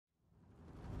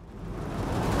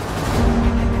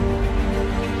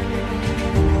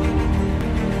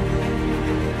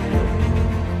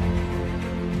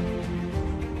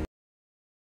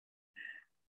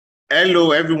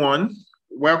Hello, everyone.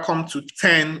 Welcome to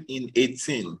 10 in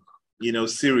 18,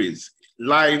 series,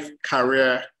 life,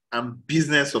 career, and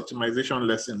business optimization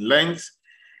lesson length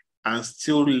and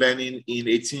still learning in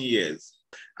 18 years.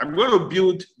 I'm going to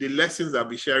build the lessons I'll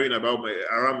be sharing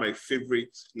around my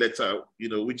favorite letter,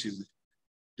 which is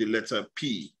the letter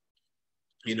P.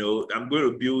 I'm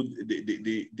going to build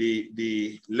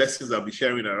the lessons I'll be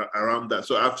sharing around that.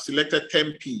 So I've selected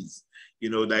 10 Ps,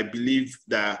 that I believe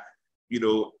that,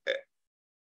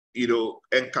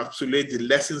 encapsulate the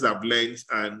lessons I've learned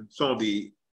and some of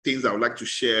the things I would like to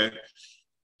share,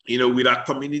 with our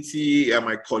community and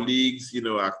my colleagues,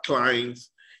 our clients,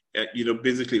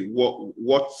 basically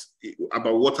what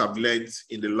about what I've learned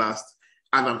in the last,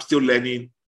 and I'm still learning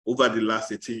over the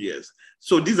last 18 years.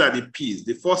 So these are the P's.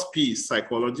 The first P is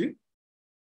psychology.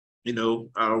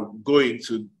 I'll go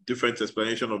into different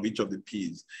explanation of each of the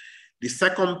P's. The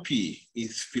second P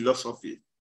is philosophy.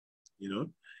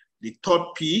 The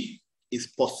third P is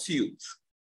pursuit.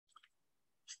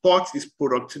 Fourth is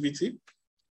productivity.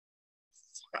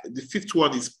 The fifth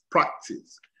one is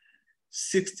practice.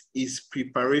 Sixth is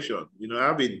preparation. I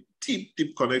have a deep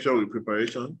deep connection with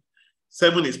preparation.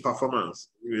 7 is performance.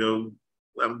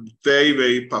 I'm very,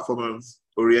 very performance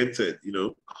oriented.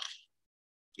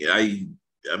 I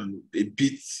am a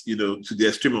bit, to the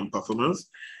extreme on performance.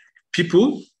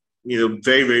 People,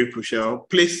 very, very crucial.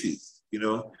 Places,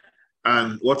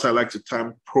 and what I like to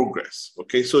term progress.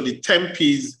 Okay, so the 10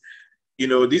 Ps,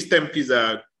 these 10 Ps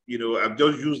are, I've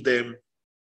just used them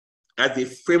as a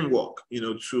framework,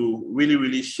 to really,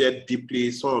 really share deeply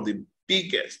some of the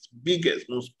biggest,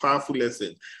 most powerful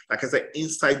lessons. Like I said,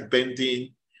 insight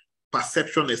bending,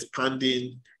 perception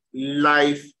expanding,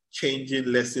 life-changing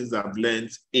lessons I've learned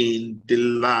in the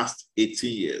last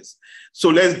 18 years. So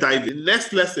let's dive in.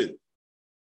 Next lesson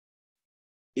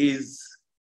is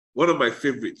one of my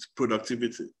favorites,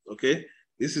 productivity. Okay,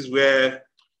 this is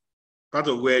part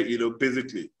of where,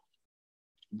 basically,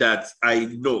 that I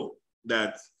know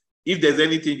that if there's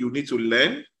anything you need to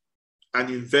learn and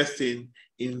invest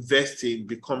in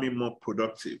becoming more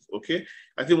productive. Okay,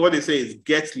 I think what they say is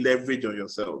get leverage on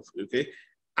yourself. Okay,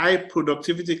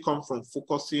 productivity comes from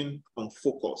focusing on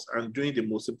focus and doing the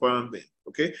most important thing.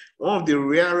 Okay, one of the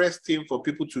rarest things for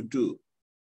people to do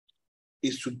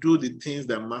is to do the things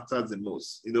that matter the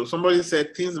most. Somebody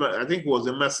said I think it was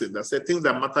a message that said things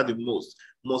that matter the most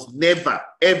must never,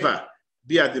 ever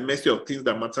be at the mercy of things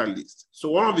that matter least. So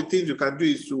one of the things you can do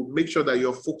is to make sure that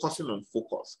you're focusing on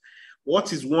focus.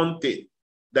 What is one thing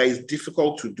that is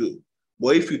difficult to do,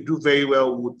 but if you do very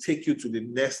well, will take you to the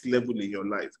next level in your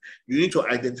life? You need to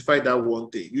identify that one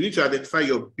thing. You need to identify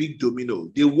your big domino,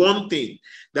 the one thing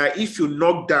that if you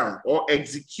knock down or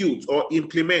execute or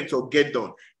implement or get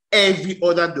done, every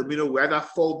other domino will either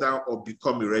fall down or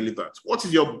become irrelevant. What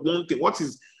is your one thing? What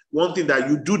is one thing that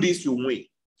you do this, you win?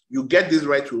 You get this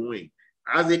right, you win.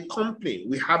 As a company,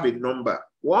 we have a number.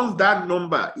 Once that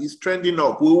number is trending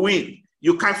up, we win.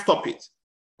 You can't stop it.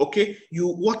 Okay?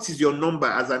 What is your number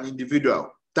as an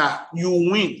individual that you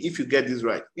win if you get this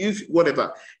right? If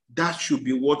whatever, that should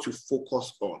be what you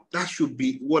focus on. That should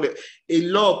be what a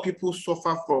lot of people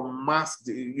suffer from mass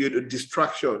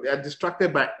distraction. They are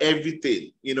distracted by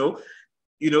everything.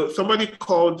 Somebody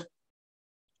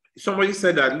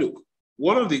said that, look,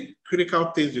 one of the critical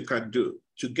things you can do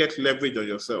to get leverage on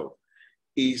yourself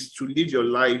is to live your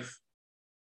life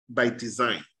by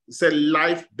design. He said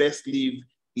life best lived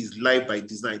is life by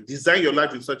design. Design your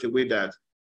life in such a way that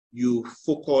you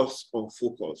focus on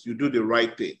focus. You do the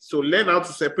right thing. So learn how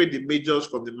to separate the majors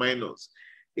from the minors.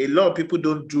 A lot of people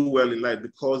don't do well in life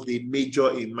because they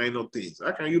major in minor things.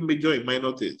 How can you major in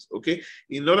minor things? Okay.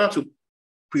 In order to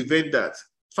prevent that,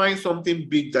 find something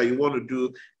big that you want to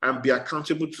do and be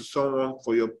accountable to someone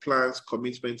for your plans,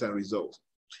 commitments, and results.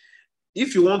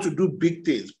 If you want to do big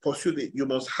things, pursue it, you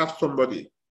must have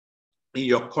somebody in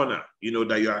your corner,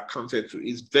 that you're accounted to.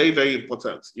 It's very, very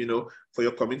important, for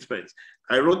your commitments.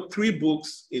 I wrote 3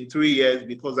 books in 3 years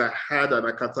because I had an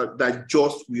accountant that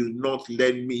just will not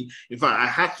let me. In fact, I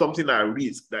had something at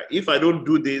risk that if I don't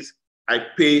do this, I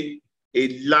pay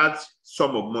a large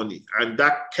sum of money, and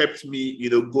that kept me,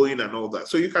 going and all that.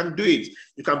 So you can do it.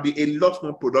 You can be a lot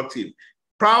more productive.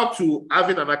 Proud to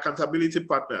having an accountability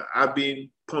partner. I've been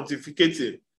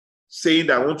pontificating, saying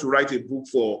that I want to write a book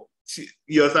for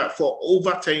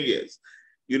over 10 years,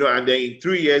 and then in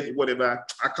 3 years, whatever,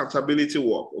 accountability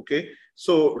work. Okay.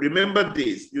 So remember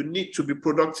this, you need to be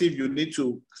productive. You need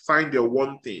to find your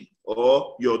one thing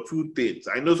or your 2 things.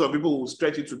 I know some people will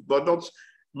stretch it to, but not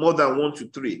more than 1 to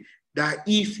 3, that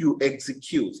if you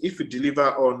execute, if you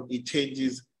deliver on, it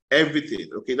changes everything.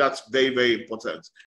 Okay. That's very, very important.